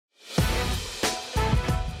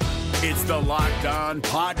It's the Locked On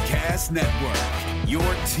Podcast Network, your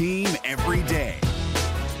team every day.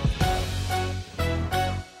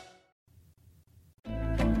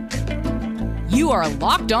 You are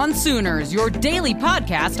Locked On Sooners, your daily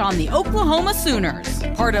podcast on the Oklahoma Sooners.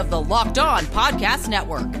 Part of the Locked On Podcast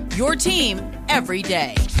Network, your team every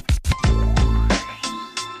day.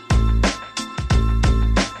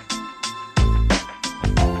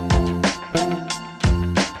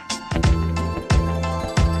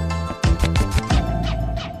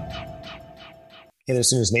 Hey there,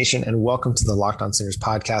 Sooners Nation, and welcome to the Locked On Sooners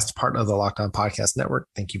podcast, part of the Locked On Podcast Network.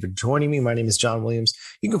 Thank you for joining me. My name is John Williams.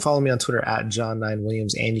 You can follow me on Twitter at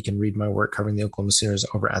John9Williams, and you can read my work covering the Oklahoma Sooners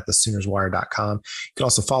over at thesoonerswire.com. You can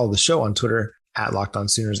also follow the show on Twitter at Locked On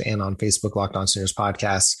Sooners and on Facebook, Locked On Sooners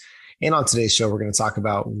Podcasts. And on today's show, we're going to talk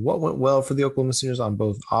about what went well for the Oklahoma Sooners on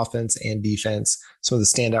both offense and defense, some of the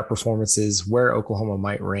standout performances, where Oklahoma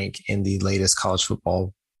might rank in the latest college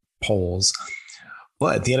football polls.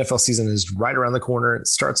 But the NFL season is right around the corner. It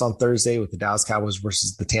starts on Thursday with the Dallas Cowboys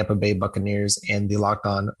versus the Tampa Bay Buccaneers, and the Locked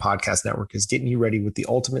On Podcast Network is getting you ready with the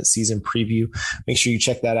ultimate season preview. Make sure you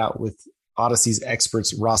check that out with Odyssey's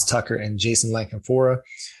experts, Ross Tucker and Jason Lancanfora.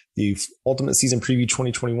 The ultimate season preview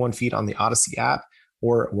 2021 feed on the Odyssey app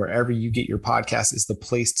or wherever you get your podcast is the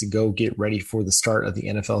place to go get ready for the start of the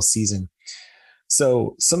NFL season.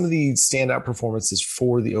 So some of the standout performances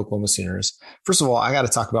for the Oklahoma Sooners. First of all, I got to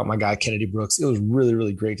talk about my guy, Kennedy Brooks. It was really,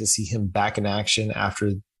 really great to see him back in action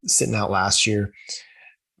after sitting out last year.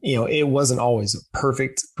 You know, it wasn't always a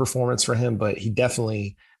perfect performance for him, but he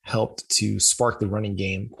definitely helped to spark the running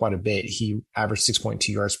game quite a bit. He averaged 6.2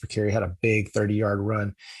 yards per carry, had a big 30-yard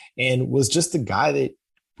run, and was just the guy that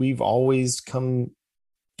we've always come,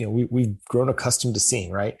 you know, we've grown accustomed to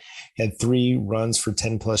seeing, right? He had 3 runs for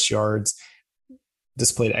 10 plus yards.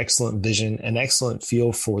 Displayed excellent vision, an excellent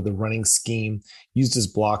feel for the running scheme, used his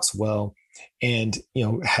blocks well, and, you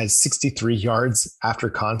know, had 63 yards after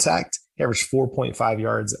contact. He averaged 4.5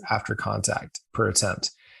 yards after contact per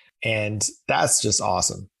attempt. And that's just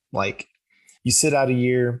awesome. Like, you sit out a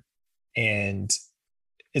year and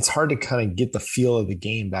it's hard to kind of get the feel of the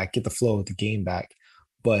game back, get the flow of the game back.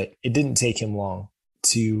 But it didn't take him long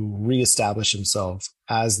to reestablish himself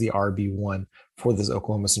as the RB1 for this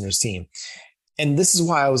Oklahoma Sooners team. And this is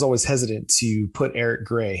why I was always hesitant to put Eric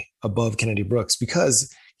Gray above Kennedy Brooks,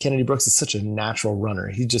 because Kennedy Brooks is such a natural runner.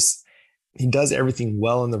 He does everything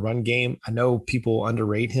well in the run game. I know people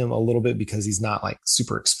underrate him a little bit because he's not like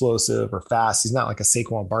super explosive or fast. He's not like a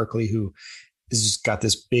Saquon Barkley who has just got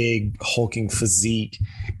this big hulking physique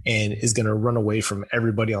and is going to run away from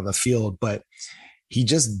everybody on the field. But he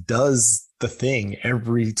just does the thing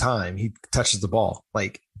every time he touches the ball.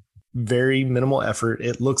 Like, very minimal effort.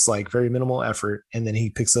 It looks like very minimal effort. And then he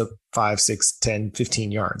picks up 5, 6, 10,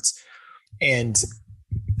 15 yards. And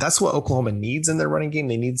that's what Oklahoma needs in their running game.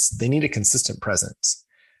 They need a consistent presence.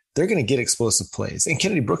 They're going to get explosive plays, and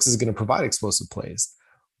Kennedy Brooks is going to provide explosive plays,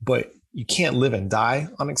 but you can't live and die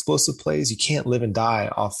on explosive plays. You can't live and die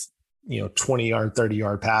off, 20-yard,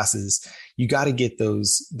 30-yard passes. You got to get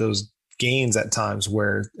those gains at times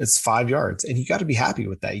where it's 5 yards, and you got to be happy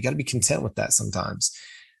with that. You got to be content with that sometimes.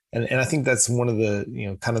 And I think that's one of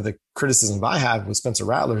the, kind of the criticism I have with Spencer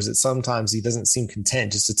Rattler is that sometimes he doesn't seem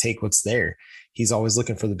content just to take what's there. He's always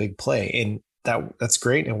looking for the big play, and that's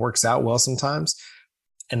great and works out well sometimes.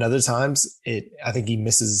 And other times I think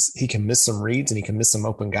he can miss some reads and he can miss some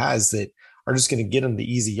open guys that are just going to get him the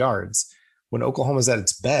easy yards. When Oklahoma's at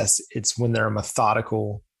its best, it's when they're a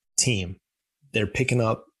methodical team. They're picking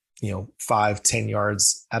up, 5, 10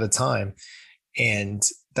 yards at a time. And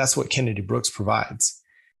that's what Kennedy Brooks provides.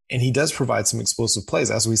 And he does provide some explosive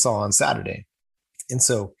plays, as we saw on Saturday. And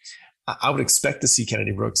so I would expect to see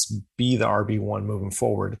Kennedy Brooks be the RB1 moving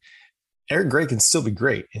forward. Eric Gray can still be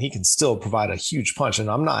great, and he can still provide a huge punch.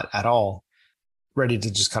 And I'm not at all ready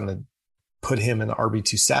to just kind of put him in the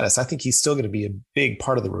RB2 status. I think he's still going to be a big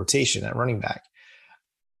part of the rotation at running back.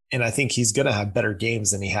 And I think he's going to have better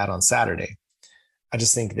games than he had on Saturday. I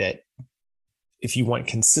just think that if you want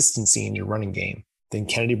consistency in your running game, then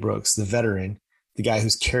Kennedy Brooks, the veteran, the guy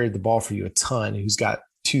who's carried the ball for you a ton, who's got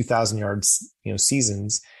 2,000 yards,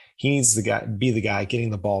 seasons, he needs to be the guy getting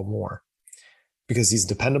the ball more, because he's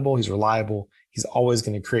dependable. He's reliable. He's always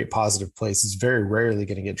going to create positive plays. He's very rarely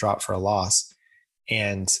going to get dropped for a loss.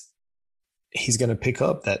 And he's going to pick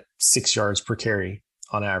up that 6 yards per carry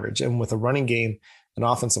on average. And with a running game, an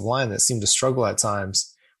offensive line that seemed to struggle at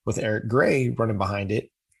times with Eric Gray running behind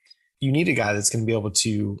it, you need a guy that's going to be able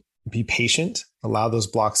to be patient, allow those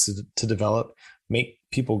blocks to develop, make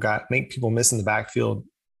people miss in the backfield,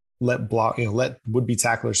 let would-be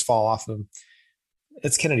tacklers fall off of them.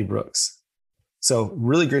 It's Kennedy Brooks. So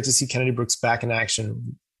really great to see Kennedy Brooks back in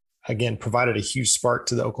action. Again, provided a huge spark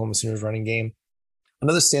to the Oklahoma Sooners running game.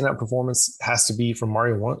 Another standout performance has to be from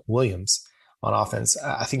Mario Williams on offense.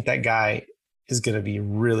 I think that guy is going to be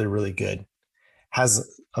really, really good.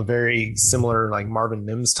 Has a very similar like Marvin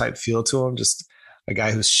Mims type feel to him. Just a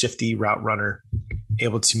guy who's shifty route runner,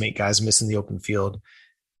 able to make guys miss in the open field.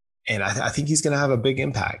 And I think he's going to have a big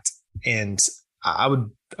impact. And I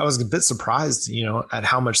was a bit surprised, at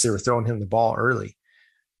how much they were throwing him the ball early,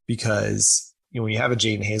 because when you have a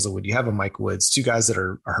Jaden Hazelwood, you have a Mike Woods, two guys that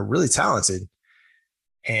are really talented,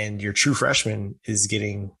 and your true freshman is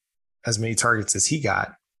getting as many targets as he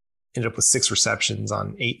got, ended up with 6 receptions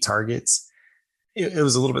on 8 targets. It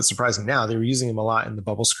was a little bit surprising. Now they were using him a lot in the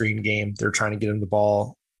bubble screen game. They're trying to get him the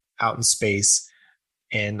ball out in space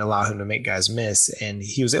and allow him to make guys miss. And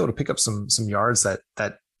he was able to pick up some yards.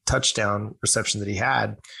 That touchdown reception that he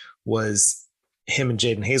had was him and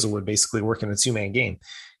Jaden Hazelwood basically working a 2-man game.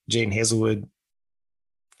 Jaden Hazelwood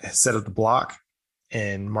set up the block,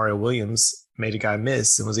 and Mario Williams made a guy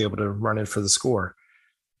miss and was able to run in for the score.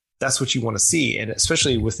 That's what you want to see. And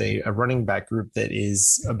especially with a running back group that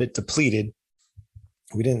is a bit depleted.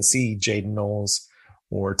 We didn't see Jaden Knowles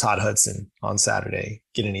or Todd Hudson on Saturday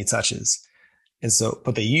get any touches. And so,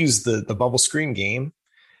 but they used the bubble screen game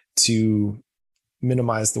to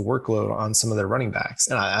minimize the workload on some of their running backs.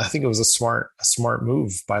 And I think it was a smart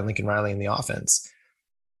move by Lincoln Riley in the offense.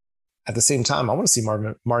 At the same time, I want to see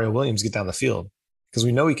Mario Williams get down the field, because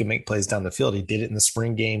we know he can make plays down the field. He did it in the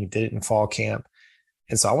spring game. He did it in fall camp.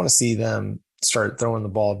 And so I want to see them start throwing the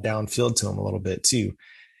ball downfield to him a little bit too.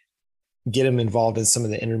 Get him involved in some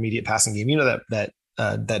of the intermediate passing game.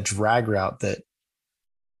 That drag route that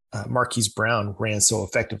Marquise Brown ran so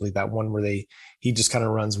effectively, that one where he just kind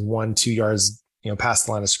of runs 1-2 yards, past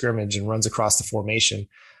the line of scrimmage and runs across the formation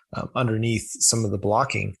underneath some of the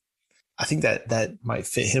blocking. I think that might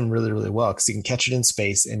fit him really, really well, because he can catch it in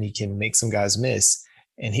space and he can make some guys miss,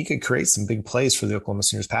 and he could create some big plays for the Oklahoma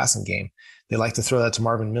Sooners passing game. They like to throw that to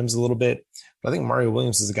Marvin Mims a little bit, but I think Mario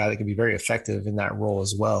Williams is a guy that can be very effective in that role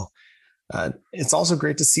as well. It's also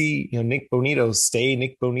great to see, Nick Bonito stay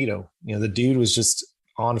Nick Bonito. The dude was just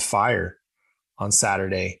on fire on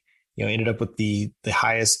Saturday. Ended up with the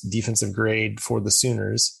highest defensive grade for the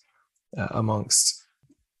Sooners amongst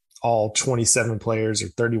all 27 players or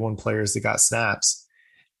 31 players that got snaps.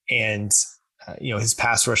 And, his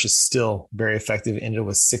pass rush is still very effective. Ended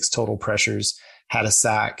with 6 total pressures, had a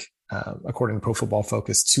sack, according to Pro Football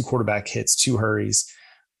Focus, 2 quarterback hits, 2 hurries,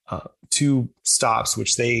 2 stops,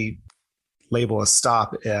 which they label a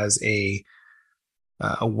stop as a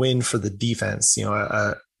win for the defense,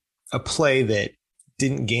 a play that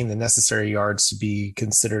didn't gain the necessary yards to be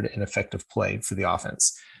considered an effective play for the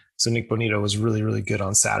offense. So Nick Bonito was really, really good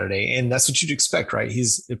on Saturday. And that's what you'd expect, right?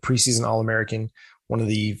 He's a preseason All-American, one of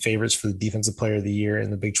the favorites for the Defensive Player of the Year in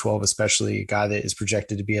the Big 12, especially a guy that is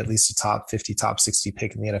projected to be at least a top 50, top 60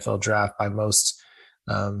 pick in the NFL draft by most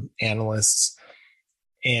analysts.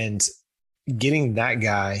 And getting that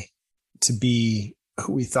guy to be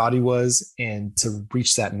who we thought he was and to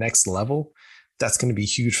reach that next level, that's going to be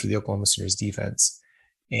huge for the Oklahoma Sooners defense.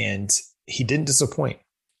 And he didn't disappoint.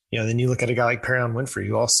 Then you look at a guy like Perion Winfrey,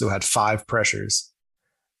 who also had 5 pressures,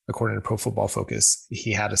 according to Pro Football Focus.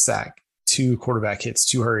 He had a sack, 2 quarterback hits,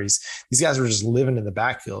 2 hurries. These guys were just living in the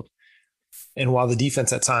backfield. And while the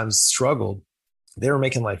defense at times struggled, they were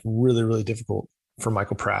making life really, really difficult for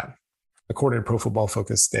Michael Pratt. According to Pro Football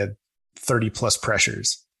Focus, they had 30 plus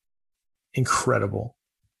pressures. Incredible.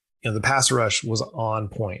 The pass rush was on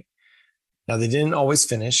point. Now, they didn't always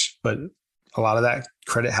finish, but a lot of that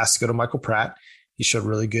credit has to go to Michael Pratt. He showed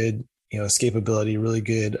really good, escapability, really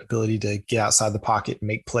good ability to get outside the pocket and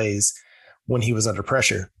make plays when he was under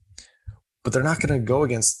pressure. But they're not going to go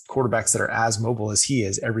against quarterbacks that are as mobile as he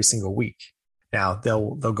is every single week. Now,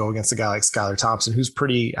 they'll go against a guy like Skylar Thompson, who's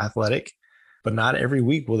pretty athletic, but not every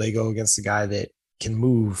week will they go against a guy that can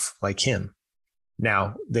move like him.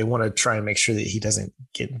 Now, they want to try and make sure that he doesn't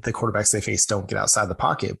get the quarterbacks they face don't get outside the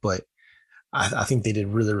pocket, but I think they did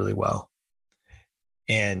really, really well.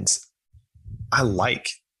 And I like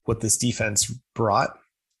what this defense brought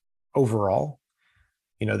overall.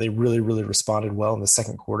 They really, really responded well in the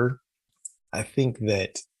second quarter. I think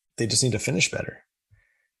that they just need to finish better.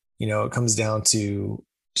 It comes down to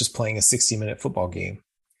just playing a 60-minute football game.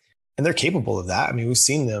 And they're capable of that. I mean, we've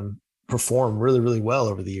seen them perform really, really well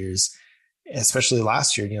over the years, especially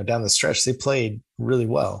last year. Down the stretch, they played really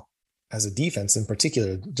well as a defense in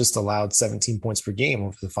particular, just allowed 17 points per game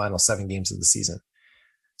over the final 7 games of the season.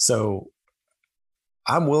 So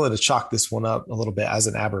I'm willing to chalk this one up a little bit as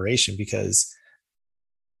an aberration, because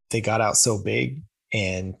they got out so big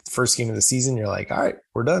And first game of the season, you're like, all right,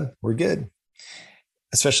 we're done. We're good.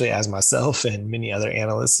 Especially as myself and many other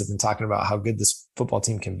analysts have been talking about how good this football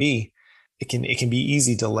team can be. It can be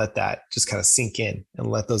easy to let that just kind of sink in and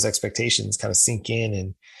let those expectations kind of sink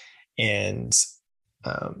in and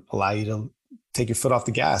allow you to take your foot off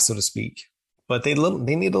the gas, so to speak. But they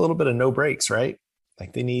need a little bit of no breaks, right?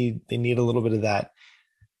 Like they need a little bit of that.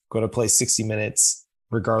 Go to play 60 minutes,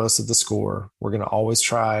 regardless of the score. We're going to always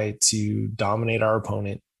try to dominate our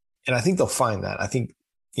opponent. And I think they'll find that. I think,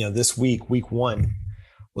 this week 1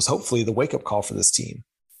 was hopefully the wake up call for this team.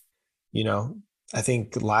 I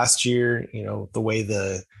think last year, the way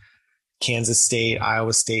the Kansas State,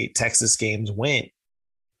 Iowa State, Texas games went,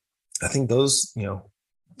 I think those,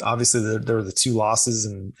 obviously there were the 2 losses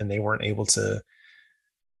and they weren't able to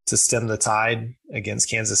stem the tide against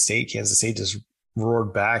Kansas State. Kansas State just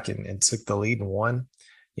roared back and took the lead and won.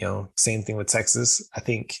 Same thing with Texas. I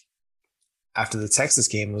think after the Texas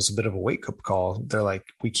game, it was a bit of a wake up call. They're like,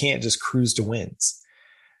 we can't just cruise to wins.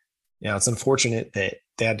 It's unfortunate that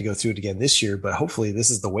they had to go through it again this year, but hopefully this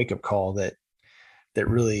is the wake up call that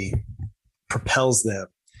really propels them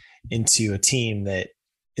into a team that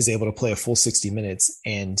is able to play a full 60 minutes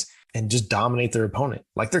and just dominate their opponent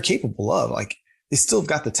like they're capable of. Like they still have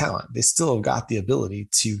got the talent. They still have got the ability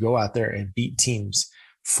to go out there and beat teams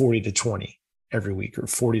 40-20 every week or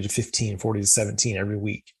 40-15, 40-17 every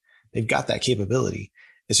week. They've got that capability.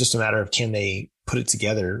 It's just a matter of, can they put it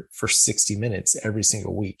together for 60 minutes every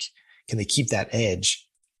single week? Can they keep that edge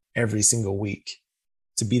every single week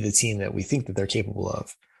to be the team that we think that they're capable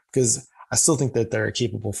of? Because I still think that they're a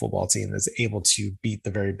capable football team that's able to beat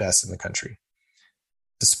the very best in the country.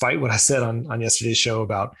 Despite what I said on yesterday's show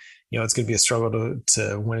about, it's going to be a struggle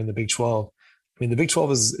to winning the Big 12. I mean, the Big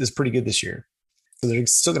 12 is pretty good this year. So they're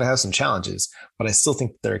still going to have some challenges, but I still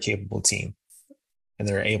think they're a capable team and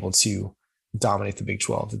they're able to dominate the Big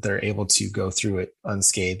 12, that they're able to go through it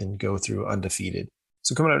unscathed and go through undefeated.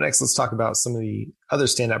 So coming up next, let's talk about some of the other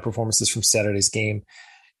standout performances from Saturday's game.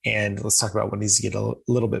 And let's talk about what needs to get a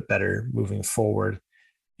little bit better moving forward.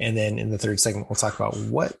 And then in the third segment, we'll talk about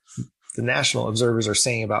what the national observers are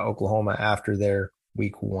saying about Oklahoma after their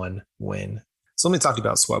week 1 win. So let me talk to you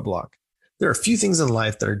about sweat block. There are a few things in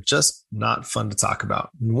life that are just not fun to talk about.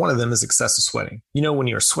 And one of them is excessive sweating. When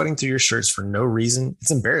you're sweating through your shirts for no reason, it's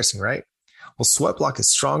embarrassing, right? Well, sweat block is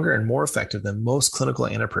stronger and more effective than most clinical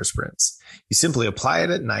antiperspirants. You simply apply it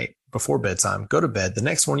at night before bedtime, go to bed. The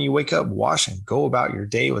next morning you wake up, wash, and go about your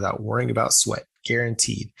day without worrying about sweat.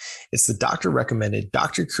 Guaranteed. It's the doctor recommended,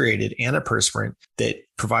 doctor created antiperspirant that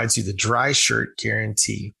provides you the dry shirt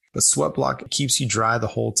guarantee. But sweat block keeps you dry the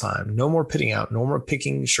whole time. No more pitting out, no more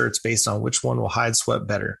picking shirts based on which one will hide sweat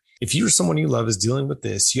better. If you or someone you love is dealing with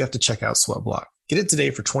this, you have to check out Sweat Block. Get it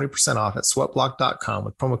today for 20% off at sweatblock.com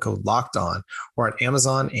with promo code LOCKEDON or at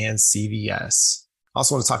Amazon and CVS. I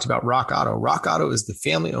also want to talk to you about Rock Auto. Rock Auto is the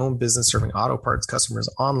family-owned business serving auto parts customers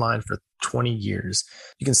online for 20 years.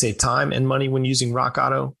 You can save time and money when using Rock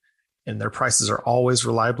Auto, and their prices are always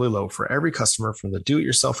reliably low for every customer, from the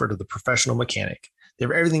do-it-yourselfer to the professional mechanic. They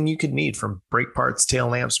have everything you could need, from brake parts, tail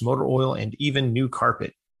lamps, motor oil, and even new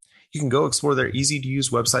carpet. You can go explore their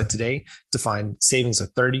easy-to-use website today to find savings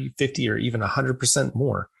of 30, 50, or even 100%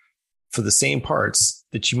 more for the same parts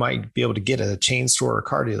that you might be able to get at a chain store or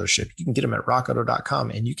car dealership. You can get them at rockauto.com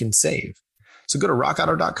and you can save. So go to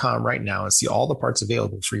rockauto.com right now and see all the parts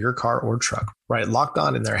available for your car or truck. Write Locked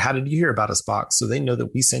On in their "How did you hear about us" box so they know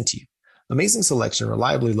that we sent you. Amazing selection,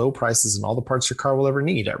 reliably low prices, and all the parts your car will ever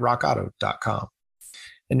need at rockauto.com.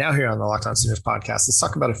 And now here on the Locked On Sooners podcast, let's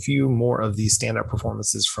talk about a few more of these standout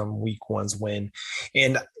performances from week 1's win.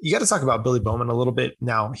 And you got to talk about Billy Bowman a little bit.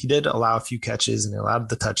 Now, he did allow a few catches and he allowed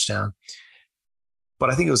the touchdown, but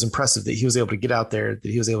I think it was impressive that he was able to get out there, that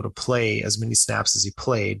he was able to play as many snaps as he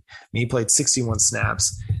played. I mean, he played 61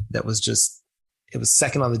 snaps. That was just, it was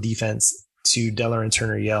second on the defense to Deller and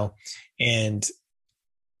Turner Yell, and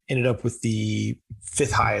ended up with the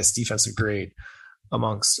 5th highest defensive grade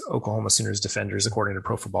amongst Oklahoma Sooners defenders, according to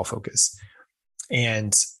Pro Football Focus.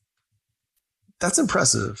 And that's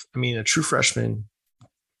impressive. I mean, a true freshman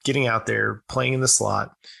getting out there, playing in the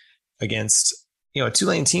slot against, a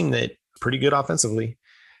Tulane team that pretty good offensively.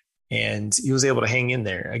 And he was able to hang in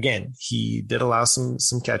there. Again, he did allow some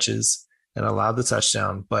catches and allowed the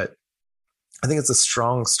touchdown, but I think it's a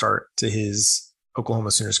strong start to his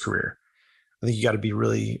Oklahoma Sooners career. I think you got to be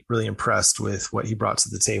really, really impressed with what he brought to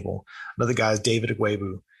the table. Another guy is David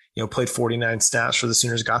Agwebu. Played 49 snaps for the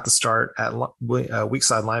Sooners, got the start at weak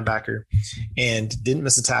side linebacker, and didn't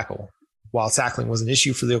miss a tackle. While tackling was an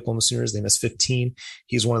issue for the Oklahoma Sooners, they missed 15.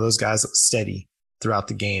 He's one of those guys that was steady throughout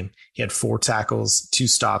the game. He had 4 tackles, 2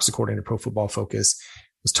 stops, according to Pro Football Focus,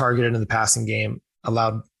 was targeted in the passing game,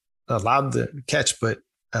 allowed the catch, but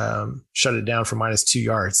shut it down for -2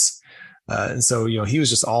 yards. And so, he was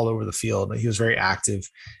just all over the field. He was very active,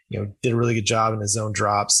 did a really good job in his zone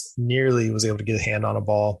drops, nearly was able to get a hand on a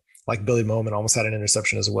ball. Like Billy Moman, almost had an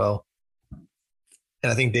interception as well.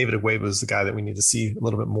 And I think David Agweba is the guy that we need to see a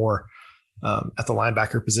little bit more at the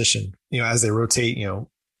linebacker position, as they rotate,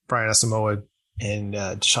 Brian Asamoah and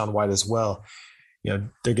Deshaun White as well. They're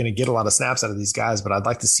going to get a lot of snaps out of these guys, but I'd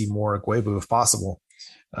like to see more Agweba if possible.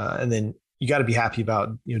 And then you got to be happy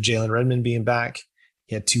about, Jalen Redmond being back.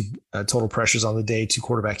 He had 2 total pressures on the day, 2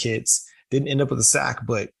 quarterback hits. Didn't end up with a sack,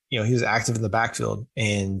 but, he was active in the backfield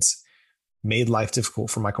and made life difficult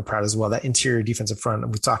for Michael Pratt as well. That interior defensive front,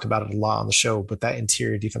 we talked about it a lot on the show, but that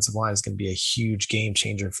interior defensive line is going to be a huge game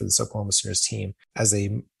changer for this Oklahoma Sooners team as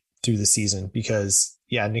they through the season, because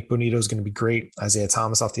Nick Bonito is going to be great. Isaiah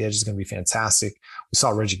Thomas off the edge is going to be fantastic. We saw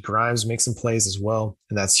Reggie Grimes make some plays as well,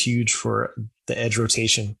 and that's huge for the edge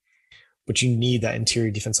rotation. But you need that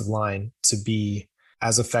interior defensive line to be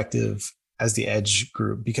as effective as the edge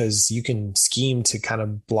group, because you can scheme to kind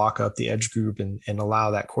of block up the edge group and allow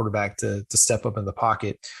that quarterback to step up in the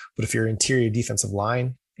pocket. But if your interior defensive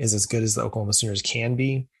line is as good as the Oklahoma Sooners can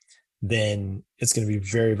be, then it's going to be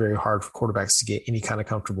very, very hard for quarterbacks to get any kind of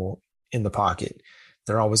comfortable in the pocket.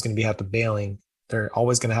 They're always going to have to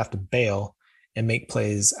bail and make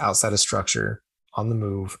plays outside of structure on the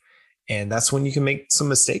move. And that's when you can make some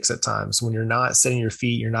mistakes at times. When you're not setting your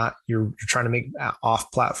feet, you're trying to make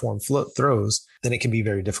off-platform throws, then it can be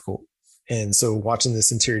very difficult. And so watching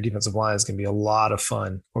this interior defensive line is going to be a lot of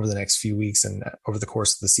fun over the next few weeks and over the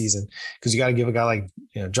course of the season, because you got to give a guy like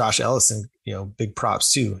Josh Ellison big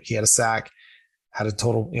props too. He had a sack, had a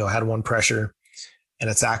total, had 1 pressure and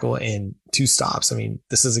a tackle and 2 stops. I mean,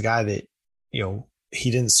 this is a guy that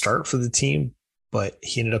he didn't start for the team, but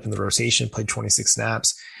he ended up in the rotation, played 26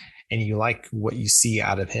 snaps. And you like what you see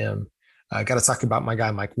out of him. I got to talk about my guy,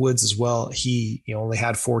 Mike Woods, as well. He only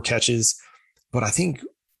had 4 catches, but I think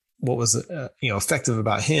what was effective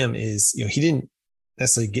about him is he didn't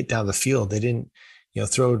necessarily get down the field. They didn't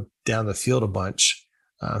throw down the field a bunch.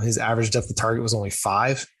 His average depth of target was only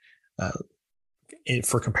 5.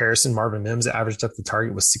 For comparison, Marvin Mims' average depth of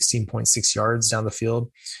target was 16.6 yards down the field.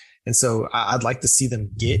 And so I'd like to see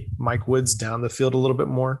them get Mike Woods down the field a little bit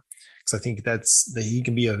more, because I think that he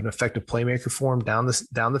can be an effective playmaker for him down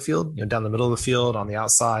the field, down the middle of the field, on the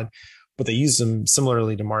outside. But they used him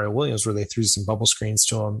similarly to Mario Williams, where they threw some bubble screens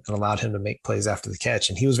to him and allowed him to make plays after the catch.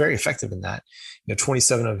 And he was very effective in that.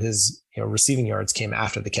 27 of his receiving yards came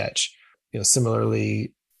after the catch.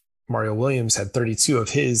 Similarly, Mario Williams had 32 of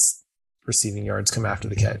his receiving yards come after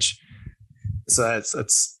the catch. So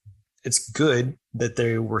it's good that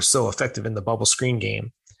they were so effective in the bubble screen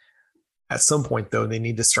game. At some point, though, they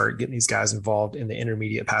need to start getting these guys involved in the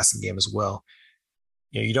intermediate passing game as well.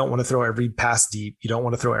 You don't want to throw every pass deep. You don't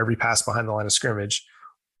want to throw every pass behind the line of scrimmage.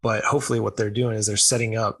 But hopefully what they're doing is they're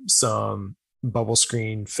setting up some bubble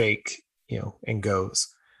screen fake, and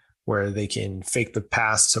goes, where they can fake the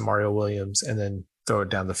pass to Mario Williams and then throw it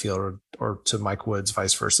down the field, or to Mike Woods,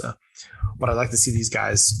 vice versa. But I'd like to see these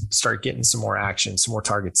guys start getting some more action, some more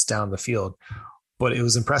targets down the field. But it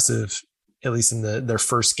was impressive, at least in their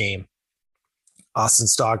first game. Austin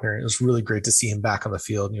Stogner, it was really great to see him back on the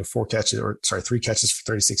field. 3 catches for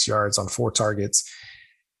 36 yards on 4 targets.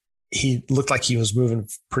 He looked like he was moving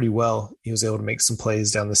pretty well. He was able to make some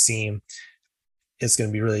plays down the seam. It's going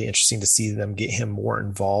to be really interesting to see them get him more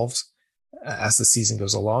involved as the season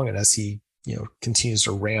goes along, and as he continues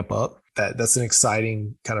to ramp up. That's an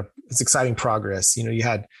exciting exciting progress. You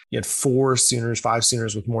had 5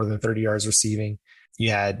 Sooners with more than 30 yards receiving. You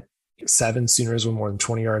had 7 Sooners with more than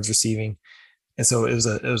 20 yards receiving. And so it was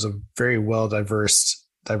a very well diverse,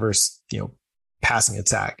 passing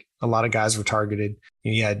attack. A lot of guys were targeted.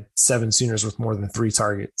 You had 7 Sooners with more than 3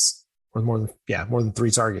 targets,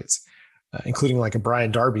 including like a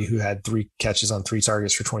Brian Darby, who had 3 catches on 3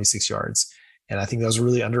 targets for 26 yards. And I think that was a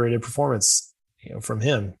really underrated performance, from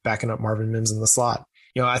him, backing up Marvin Mims in the slot.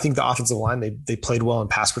 I think the offensive line, they played well in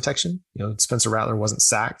pass protection. Spencer Rattler wasn't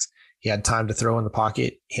sacked. He had time to throw in the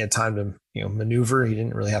pocket. He had time to, maneuver. He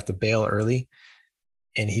didn't really have to bail early,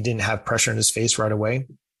 and he didn't have pressure in his face right away.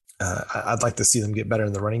 I'd like to see them get better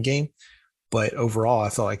in the running game, but overall, I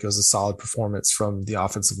felt like it was a solid performance from the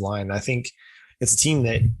offensive line. I think it's a team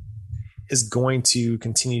that is going to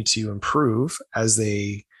continue to improve as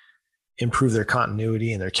they improve their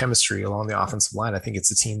continuity and their chemistry along the offensive line. I think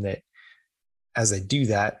it's a team that, as they do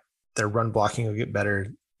that, their run blocking will get better,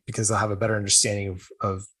 because they'll have a better understanding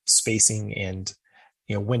of spacing and,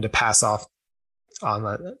 when to pass off on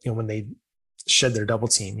the, when they shed their double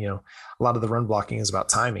team, a lot of the run blocking is about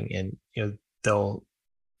timing, and, they'll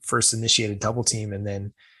first initiate a double team, and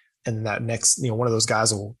then that next, one of those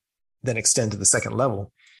guys will then extend to the second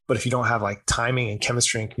level. But if you don't have like timing and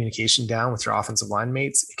chemistry and communication down with your offensive line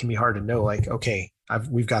mates, it can be hard to know, like, okay,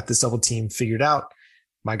 we've got this double team figured out.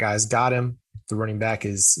 My guys got him. The running back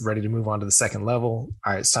is ready to move on to the second level.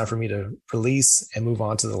 All right, it's time for me to release and move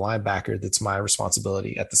on to the linebacker. That's my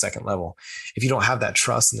responsibility at the second level. If you don't have that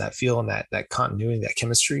trust and that feel and that continuity, that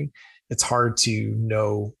chemistry, it's hard to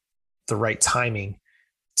know the right timing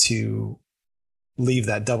to leave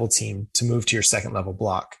that double team to move to your second level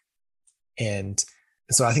block. And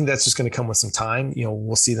so I think that's just going to come with some time.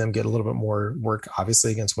 We'll see them get a little bit more work,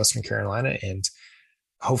 obviously, against Western Carolina, and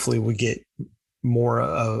hopefully we get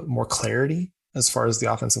more clarity as far as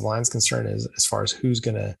the offensive line is concerned, as far as who's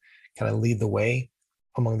going to kind of lead the way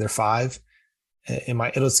among their five.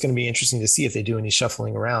 It's going to be interesting to see if they do any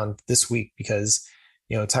shuffling around this week, because,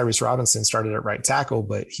 Tyrese Robinson started at right tackle,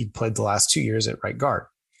 but he played the last 2 years at right guard.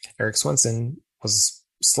 Eric Swenson was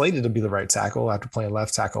slated to be the right tackle after playing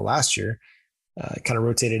left tackle last year, kind of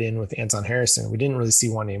rotated in with Anton Harrison. We didn't really see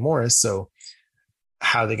Wanya Morris. So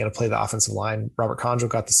how are they going to play the offensive line? Robert Condrell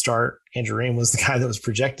got the start. Andrew Rain was the guy that was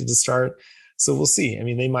projected to start. So we'll see. I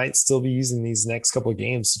mean, they might still be using these next couple of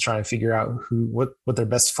games to try and figure out what their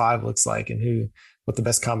best five looks like, and what the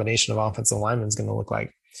best combination of offensive linemen is going to look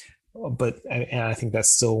like. And I think that's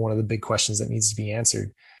still one of the big questions that needs to be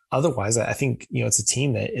answered. Otherwise, I think, it's a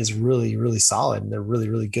team that is really, really solid, and they're really,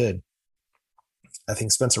 really good. I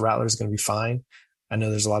think Spencer Rattler is going to be fine. I know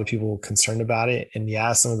there's a lot of people concerned about it, and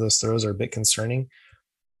yeah, some of those throws are a bit concerning,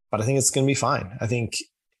 but I think it's going to be fine. I think,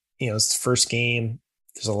 it's the first game.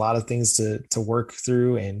 There's a lot of things to work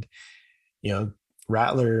through, and,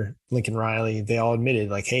 Rattler, Lincoln Riley, they all admitted,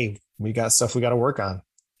 like, hey, we got stuff we got to work on.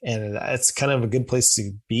 And it's kind of a good place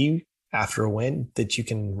to be after a win, that you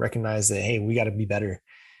can recognize that, hey, we got to be better.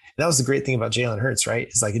 And that was the great thing about Jalen Hurts, right?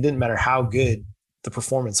 It's like, it didn't matter how good the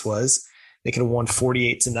performance was. They could have won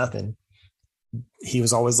 48-0. He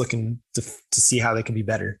was always looking to see how they could be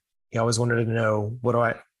better. He always wanted to know, what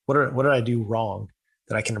did I do wrong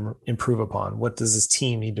that I can improve upon? What does this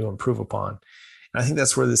team need to improve upon? And I think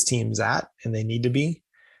that's where this team is at, and they need to be,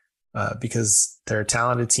 because they're a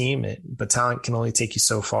talented team, but talent can only take you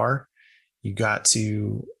so far. You got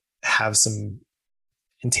to have some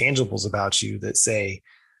intangibles about you that say,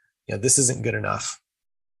 this isn't good enough.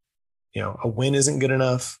 A win isn't good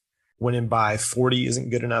enough. Winning by 40 isn't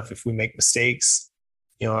good enough if we make mistakes.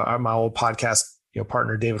 My old podcast,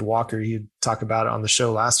 partner, David Walker, he talked about it on the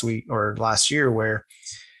show last year, where,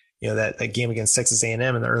 that game against Texas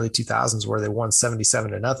A&M in the early 2000s, where they won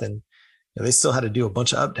 77-0. They still had to do a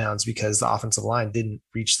bunch of up downs because the offensive line didn't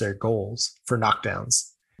reach their goals for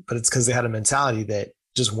knockdowns, but it's because they had a mentality that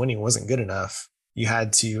just winning wasn't good enough. You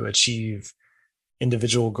had to achieve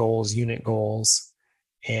individual goals, unit goals,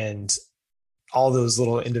 and all those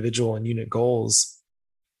little individual and unit goals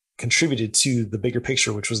contributed to the bigger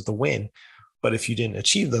picture, which was the win. But if you didn't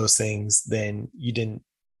achieve those things, then you didn't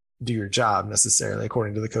do your job necessarily,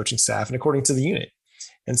 according to the coaching staff and according to the unit.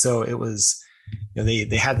 And so it was, they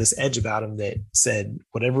had this edge about them that said,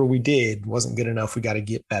 whatever we did wasn't good enough. We got to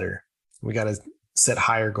get better. We got to set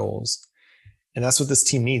higher goals. And that's what this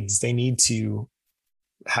team needs. They need to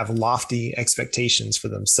have lofty expectations for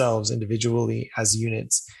themselves individually, as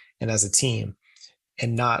units and as a team,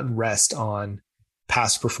 and not rest on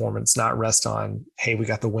past performance, not rest on, hey, we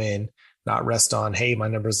got the win, not rest on, hey, my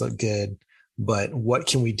numbers look good, but what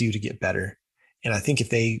can we do to get better? And I think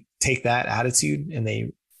if they take that attitude and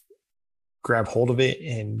they grab hold of it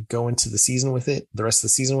and go into the season with it, the rest of the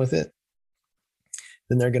season with it,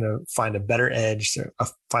 then they're going to find a better edge,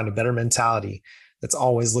 find a better mentality that's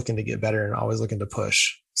always looking to get better and always looking to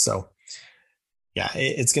push. So yeah,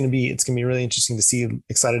 it's going to be really interesting to see.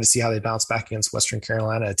 Excited to see how they bounce back against Western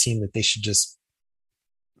Carolina, a team that they should just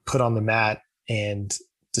put on the mat and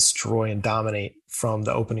destroy and dominate from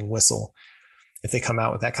the opening whistle. If they come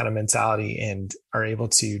out with that kind of mentality and are able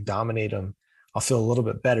to dominate them, I'll feel a little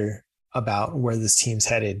bit better about where this team's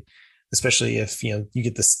headed, especially if, you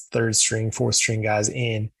get this third string, fourth string guys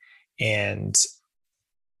in and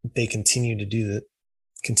they continue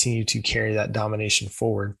to carry that domination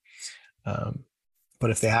forward. But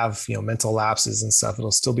if they have, mental lapses and stuff,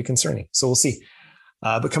 it'll still be concerning. So we'll see.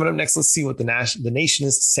 But coming up next, let's see what the nation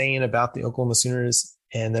is saying about the Oklahoma Sooners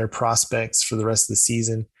and their prospects for the rest of the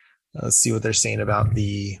season. Let's see what they're saying about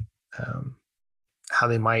the how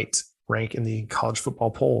they might rank in the college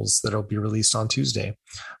football polls that'll be released on Tuesday.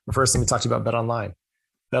 But first, let me talk to you about BetOnline.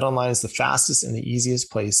 BetOnline is the fastest and the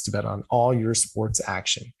easiest place to bet on all your sports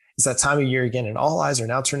action. It's that time of year again, and all eyes are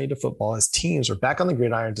now turning to football as teams are back on the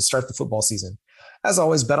gridiron to start the football season. As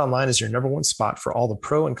always, BetOnline is your number one spot for all the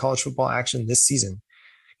pro and college football action this season.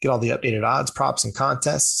 Get all the updated odds, props, and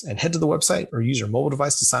contests, and head to the website or use your mobile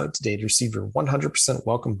device to sign up today to receive your 100%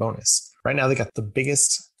 welcome bonus. Right now, they got the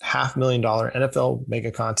biggest $500,000 NFL mega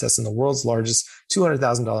contest in the world's largest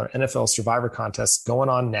 $200,000 NFL Survivor contest going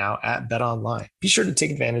on now at BetOnline. Be sure to take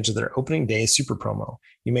advantage of their opening day super promo.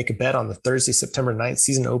 You make a bet on the Thursday, September 9th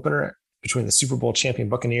season opener between the Super Bowl champion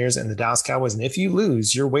Buccaneers and the Dallas Cowboys, and if you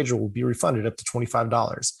lose, your wager will be refunded up to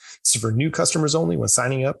 $25. This is for new customers only when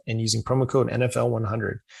signing up and using promo code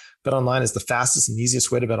NFL100. BetOnline is the fastest and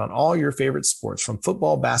easiest way to bet on all your favorite sports, from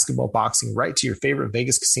football, basketball, boxing, right to your favorite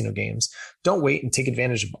Vegas casino games. Don't wait and take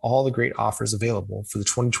advantage of all the great offers available for the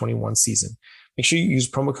 2021 season. Make sure you use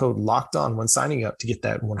promo code LOCKEDON when signing up to get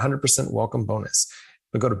that 100% welcome bonus.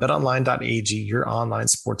 But go to betonline.ag, your online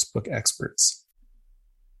sportsbook experts.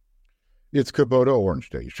 It's Kubota Orange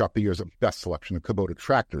Day. Shop the year's best selection of Kubota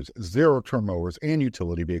tractors, zero-turn mowers, and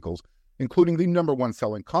utility vehicles, including the number one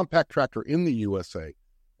selling compact tractor in the USA.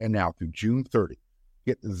 And now through June 30,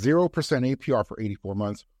 get 0% APR for 84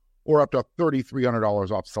 months or up to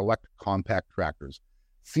 $3,300 off select compact tractors.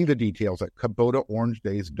 See the details at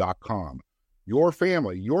KubotaOrangeDays.com. Your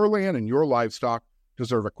family, your land, and your livestock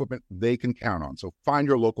deserve equipment they can count on. So find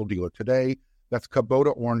your local dealer today. That's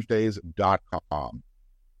KubotaOrangeDays.com.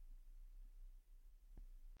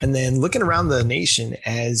 And then looking around the nation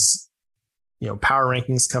as, power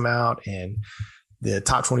rankings come out and the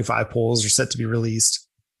top 25 polls are set to be released,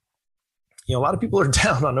 a lot of people are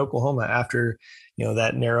down on Oklahoma after,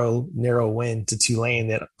 that narrow win to Tulane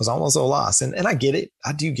that was almost a loss. And I get it.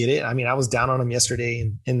 I do get it. I mean, I was down on them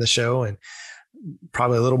yesterday in the show and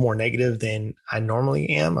probably a little more negative than I normally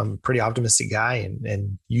am. I'm a pretty optimistic guy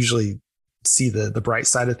and usually see the bright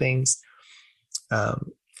side of things.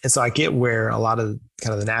 And so I get where a lot of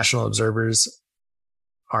kind of the national observers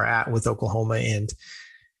are at with Oklahoma. And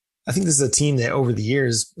I think this is a team that over the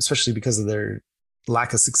years, especially because of their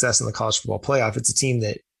lack of success in the college football playoff, it's a team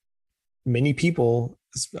that many people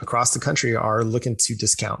across the country are looking to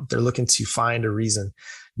discount. They're looking to find a reason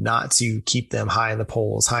not to keep them high in the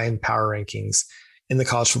polls, high in power rankings in the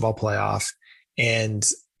college football playoff. And,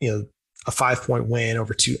 a 5-point win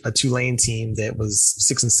over a Tulane team that was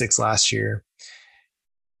 6-6 last year.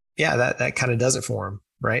 Yeah, that kind of does it for them,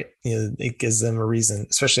 right? It gives them a reason,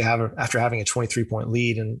 especially after having a 23-point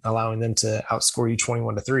lead and allowing them to outscore you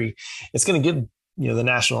 21-3. It's going to give the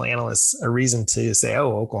national analysts a reason to say,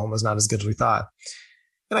 "Oh, Oklahoma's not as good as we thought,"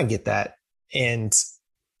 and I get that. And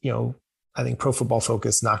I think Pro Football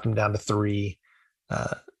Focus knocked them down to 3.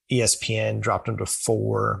 ESPN dropped them to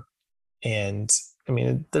 4, and I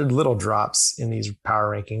mean, they're little drops in these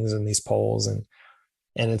power rankings and these polls, and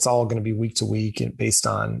it's all going to be week to week and based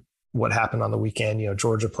on what happened on the weekend.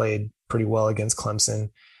 Georgia played pretty well against Clemson,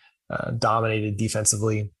 dominated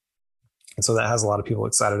defensively. And so that has a lot of people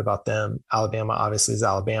excited about them. Alabama obviously is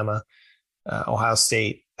Alabama. Ohio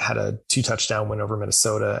State had a 2-touchdown win over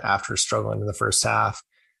Minnesota after struggling in the first half.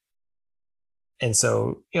 And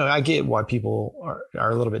so, I get why people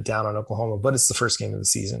are a little bit down on Oklahoma, but it's the first game of the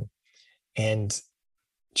season. And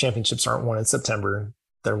championships aren't won in September.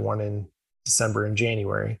 They're won in December and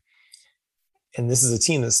January. And this is a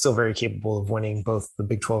team that's still very capable of winning both the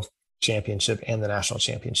Big 12 championship and the national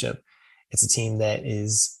championship. It's a team that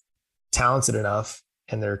is talented enough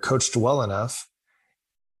and they're coached well enough.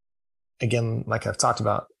 Again, like I've talked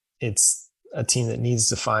about, it's a team that needs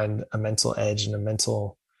to find a mental edge and a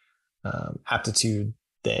mental aptitude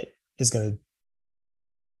that is going to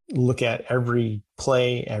look at every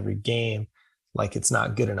play, every game, like it's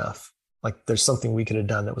not good enough. Like there's something we could have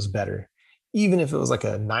done that was better. Even if it was like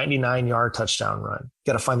a 99-yard touchdown run, you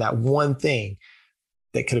got to find that one thing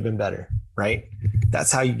that could have been better, right?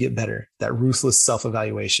 That's how you get better. That ruthless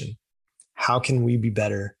self-evaluation. How can we be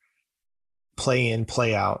better? Play in,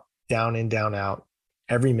 play out, down in, down out,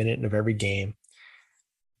 every minute of every game.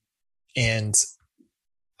 And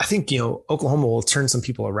I think, Oklahoma will turn some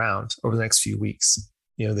people around over the next few weeks.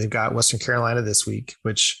 They've got Western Carolina this week,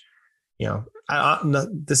 which,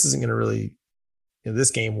 this isn't going to really,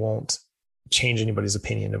 this game won't change anybody's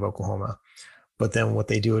opinion of Oklahoma. But then what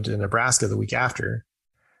they do to Nebraska the week after,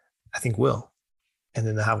 I think will. And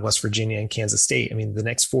then they'll have West Virginia and Kansas State. I mean, the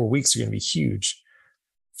next 4 weeks are going to be huge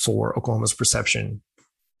for Oklahoma's perception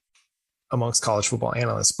amongst college football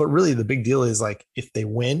analysts. But really the big deal is like, if they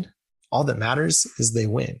win, all that matters is they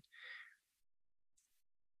win.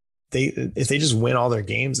 If they just win all their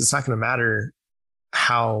games, it's not going to matter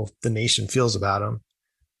how the nation feels about them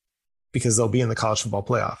because they'll be in the college football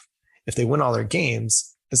playoff. If they win all their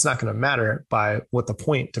games it's not going to matter by what the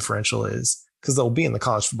point differential is, because they'll be in the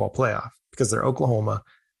college football playoff because they're Oklahoma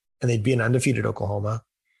and they'd be an undefeated Oklahoma.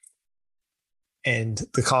 And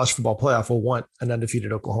the college football playoff will want an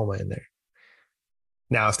undefeated Oklahoma in there.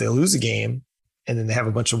 Now, if they lose a game and then they have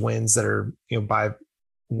a bunch of wins that are, by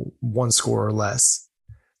one score or less,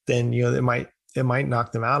 then, it might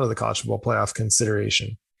knock them out of the college football playoff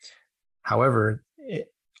consideration. However,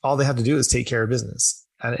 all they have to do is take care of business.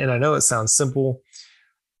 And I know it sounds simple,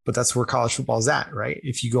 but that's where college football is at, right?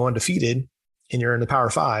 If you go undefeated and you're in the Power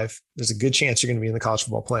Five, there's a good chance you're going to be in the college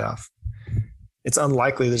football playoff. It's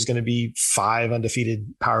unlikely there's going to be 5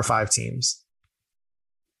 undefeated Power Five teams.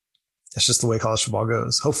 That's just the way college football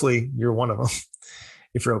goes. Hopefully you're one of them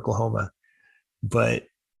if you're Oklahoma. But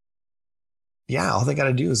yeah, all they got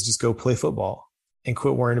to do is just go play football and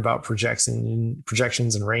quit worrying about projections and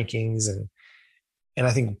rankings. And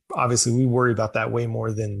I think obviously we worry about that way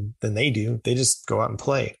more than they do. They just go out and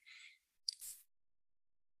play.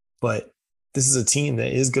 But this is a team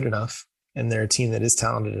that is good enough, and they're a team that is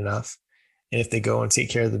talented enough. And if they go and take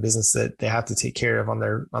care of the business that they have to take care of on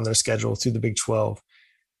their schedule through the Big 12,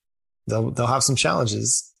 they'll have some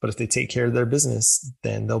challenges. But if they take care of their business,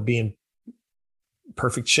 then they'll be in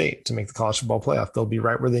perfect shape to make the college football playoff. They'll be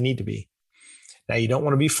right where they need to be. Now, you don't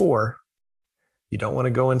want to be 4. You don't want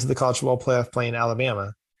to go into the college football playoff playing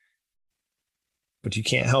Alabama, but you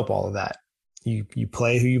can't help all of that. You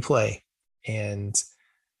play who you play. And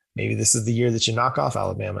maybe this is the year that you knock off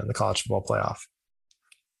Alabama in the college football playoff.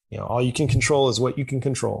 All you can control is what you can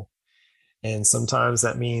control. And sometimes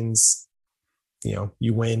that means,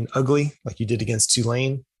 you win ugly like you did against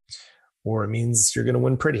Tulane, or it means you're going to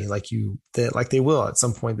win pretty like they will at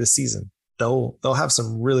some point this season. They'll have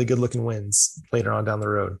some really good looking wins later on down the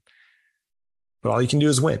road. But all you can do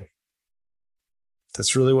is win.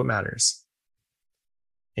 That's really what matters.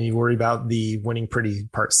 And you worry about the winning pretty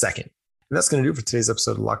part second. And that's going to do it for today's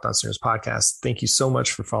episode of Locked On Sooners Podcast. Thank you so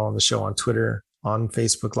much for following the show on Twitter, on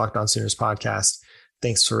Facebook, Locked On Sooners Podcast.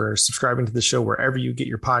 Thanks for subscribing to the show wherever you get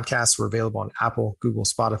your podcasts. We're available on Apple, Google,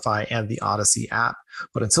 Spotify, and the Odyssey app.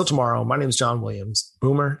 But until tomorrow, my name is John Williams.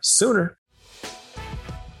 Boomer Sooner.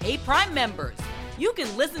 Hey, Prime members, you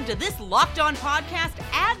can listen to this Locked On podcast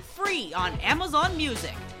ad-free on Amazon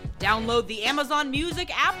Music. Download the Amazon Music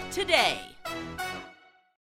app today.